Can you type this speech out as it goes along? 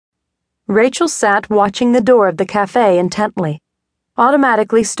Rachel sat watching the door of the cafe intently,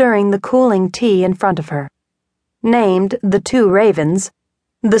 automatically stirring the cooling tea in front of her. Named the Two Ravens,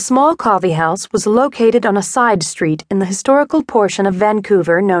 the small coffeehouse was located on a side street in the historical portion of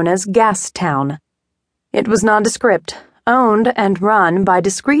Vancouver known as Gastown. It was nondescript, owned and run by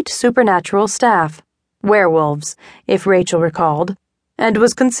discreet supernatural staff, werewolves, if Rachel recalled, and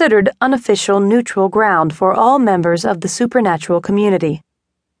was considered unofficial neutral ground for all members of the supernatural community.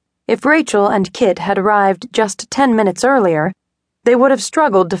 If Rachel and Kit had arrived just 10 minutes earlier, they would have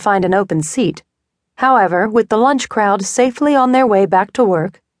struggled to find an open seat. However, with the lunch crowd safely on their way back to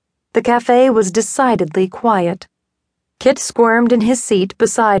work, the cafe was decidedly quiet. Kit squirmed in his seat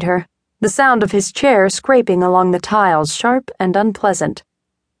beside her, the sound of his chair scraping along the tiles sharp and unpleasant.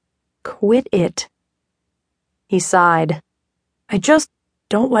 "Quit it." He sighed. "I just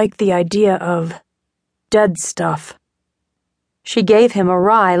don't like the idea of dead stuff." She gave him a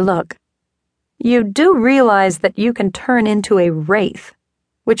wry look. "You do realize that you can turn into a wraith,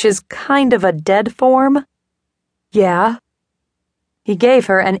 which is kind of a dead form?" "Yeah." He gave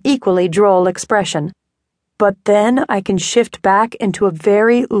her an equally droll expression. "But then I can shift back into a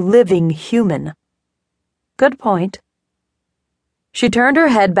very living human." "Good point." She turned her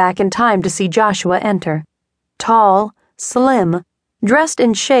head back in time to see Joshua enter. Tall, slim, dressed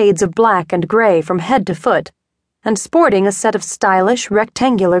in shades of black and gray from head to foot, and sporting a set of stylish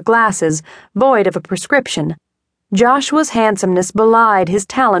rectangular glasses void of a prescription. Joshua's handsomeness belied his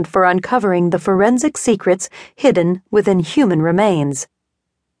talent for uncovering the forensic secrets hidden within human remains.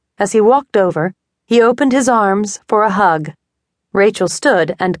 As he walked over, he opened his arms for a hug. Rachel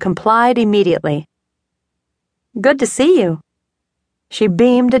stood and complied immediately. "Good to see you." She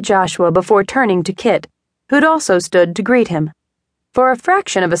beamed at Joshua before turning to Kit, who'd also stood to greet him. For a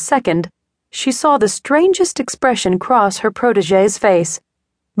fraction of a second, she saw the strangest expression cross her protégé's face,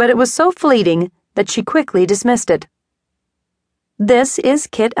 but it was so fleeting that she quickly dismissed it. "This is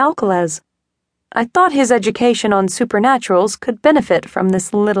Kit Alcalez. I thought his education on supernaturals could benefit from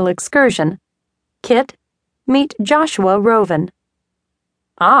this little excursion. Kit, meet Joshua Roven."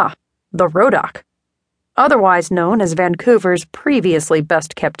 "Ah, the Rodoc, otherwise known as Vancouver's previously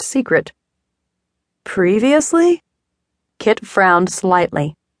best-kept secret." "Previously?" Kit frowned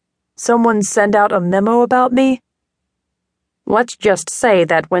slightly. "Someone send out a memo about me?" "Let's just say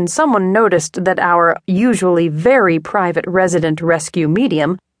that when someone noticed that our usually very private resident rescue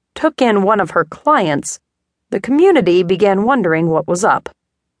medium took in one of her clients, the community began wondering what was up."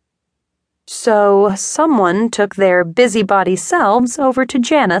 "So someone took their busybody selves over to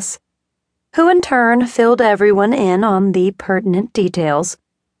Janice, who in turn filled everyone in on the pertinent details,"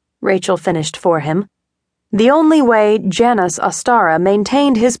 Rachel finished for him. The only way Janice Ostara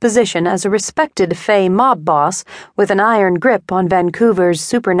maintained his position as a respected Fae mob boss with an iron grip on Vancouver's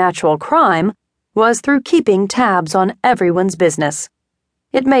supernatural crime was through keeping tabs on everyone's business.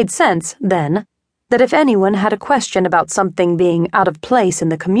 It made sense, then, that if anyone had a question about something being out of place in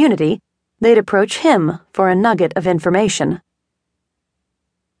the community, they'd approach him for a nugget of information.